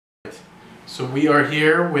So we are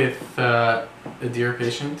here with a dear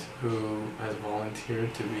patient who has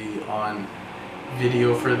volunteered to be on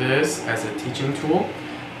video for this as a teaching tool.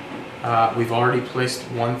 We've already placed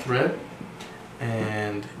one thread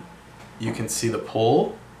and you can see the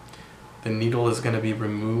pole. The needle is going to be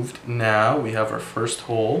removed now. We have our first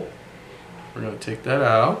hole. We're going to take that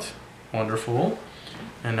out. Wonderful.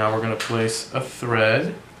 And now we're going to place a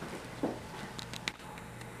thread.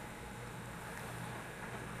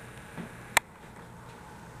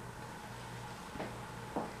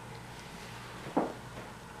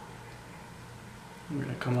 We're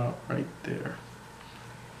going to come out right there.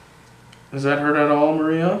 Does that hurt at all,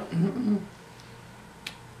 Maria? Mm-mm.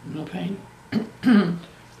 No pain. I'm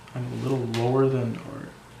a little lower than our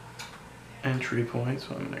entry point,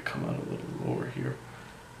 so I'm going to come out a little lower here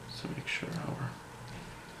to make sure we're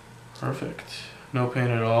perfect. No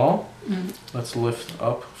pain at all. Let's lift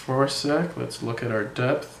up for a sec. Let's look at our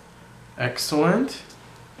depth. Excellent.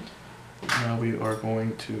 Now we are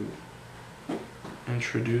going to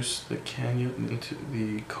introduce the canyon into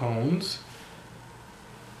the cones.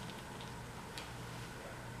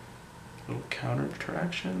 A little counter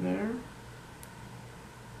traction there.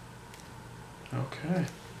 Okay.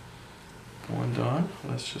 One done.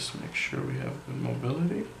 Let's just make sure we have good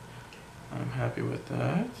mobility. I'm happy with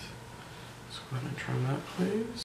that. Let's go ahead and trim that, please.